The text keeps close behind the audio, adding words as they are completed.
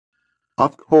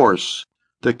Of course,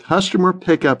 the customer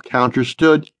pickup counter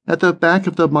stood at the back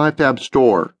of the MyFab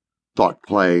store, thought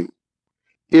Clay.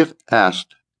 If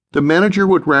asked, the manager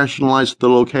would rationalize the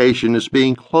location as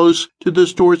being close to the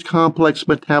store's complex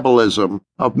metabolism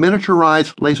of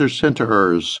miniaturized laser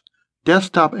sinterers,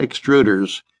 desktop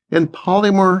extruders, and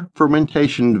polymer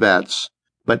fermentation vats.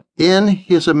 But in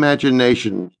his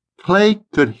imagination, Clay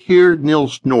could hear Neil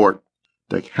snort.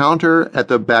 The counter at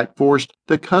the back forced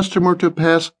the customer to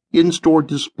pass in-store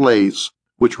displays,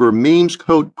 which were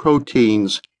memes-coat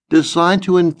proteins designed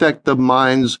to infect the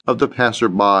minds of the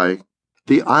passerby.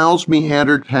 The aisles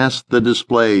meandered past the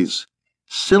displays.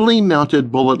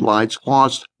 Ceiling-mounted bullet lights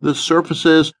glossed the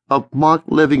surfaces of mock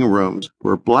living rooms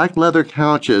where black leather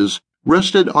couches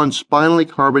rested on spinally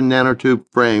carbon nanotube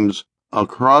frames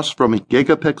across from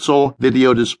gigapixel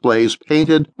video displays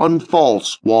painted on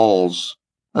false walls.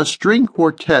 A string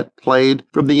quartet played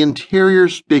from the interior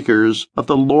speakers of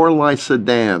the Lorelei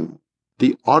sedan.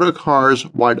 The autocar's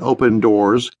wide-open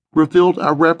doors revealed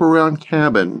a wraparound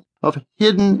cabin of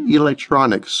hidden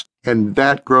electronics and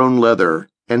vat-grown leather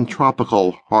and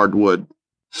tropical hardwood.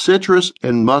 Citrus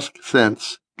and musk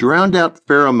scents drowned out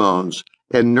pheromones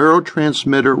and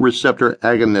neurotransmitter receptor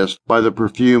agonists by the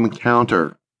perfume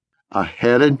counter. A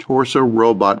head and torso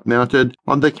robot mounted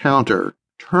on the counter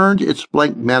turned its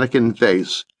blank mannequin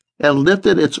face and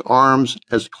lifted its arms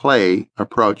as Clay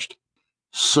approached.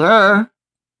 "Sir,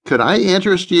 could I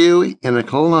interest you in a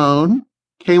cologne?"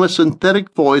 came a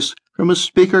synthetic voice from a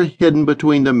speaker hidden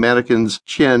between the mannequin's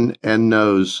chin and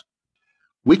nose.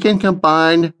 "We can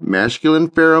combine masculine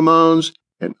pheromones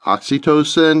and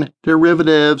oxytocin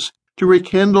derivatives to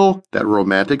rekindle that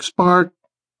romantic spark."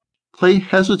 Clay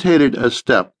hesitated a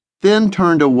step, then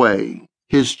turned away,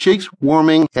 his cheeks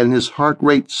warming and his heart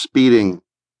rate speeding.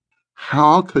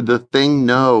 How could the thing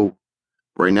know?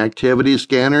 Brain activity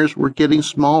scanners were getting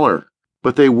smaller,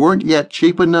 but they weren't yet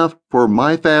cheap enough for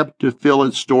MyFab to fill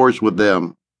its stores with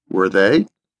them, were they?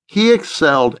 He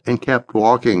excelled and kept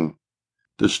walking.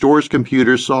 The store's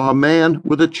computer saw a man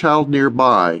with a child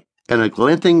nearby and a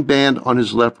glinting band on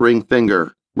his left ring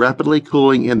finger, rapidly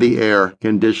cooling in the air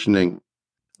conditioning.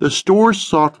 The store's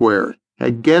software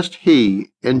had guessed he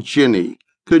and Jenny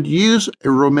could use a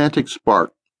romantic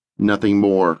spark, nothing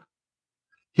more.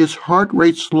 His heart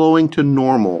rate slowing to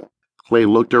normal, Clay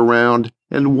looked around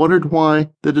and wondered why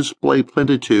the display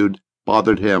plenitude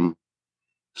bothered him.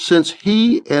 Since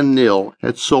he and Neil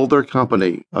had sold their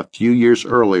company a few years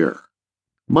earlier,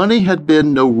 money had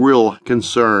been no real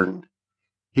concern.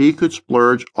 He could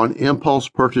splurge on impulse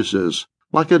purchases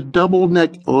like a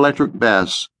double-neck electric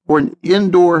bass or an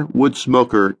indoor wood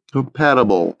smoker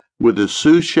compatible with the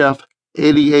sous chef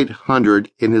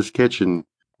 8800 in his kitchen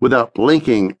without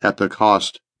blinking at the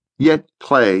cost. Yet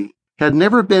Clay had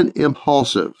never been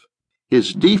impulsive.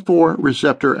 His D4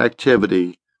 receptor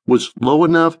activity was low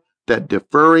enough that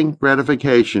deferring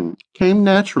gratification came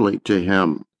naturally to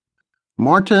him.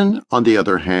 Martin, on the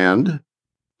other hand,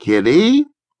 "Kitty?"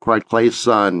 cried Clay's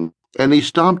son, and he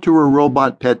stomped to a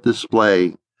robot pet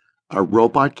display. A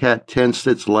robot cat tensed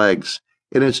its legs,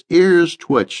 and its ears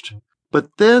twitched, but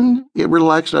then it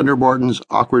relaxed under Martin's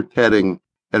awkward petting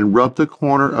and rubbed the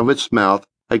corner of its mouth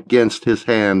against his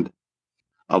hand.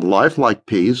 A lifelike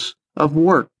piece of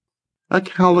work. A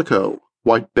calico,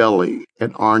 white belly,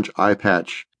 and orange eye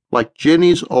patch, like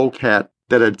Jenny's old cat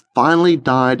that had finally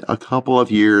died a couple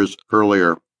of years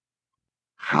earlier.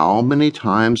 How many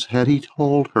times had he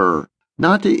told her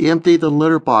not to empty the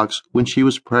litter box when she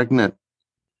was pregnant?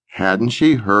 Hadn't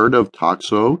she heard of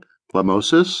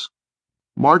toxoplasmosis?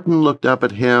 Martin looked up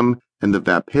at him, and the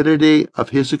vapidity of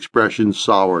his expression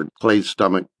soured Clay's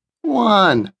stomach.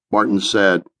 "Won," Martin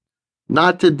said.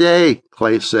 "Not today,"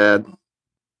 Clay said.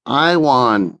 "I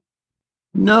won."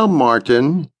 "No,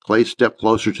 Martin." Clay stepped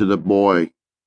closer to the boy.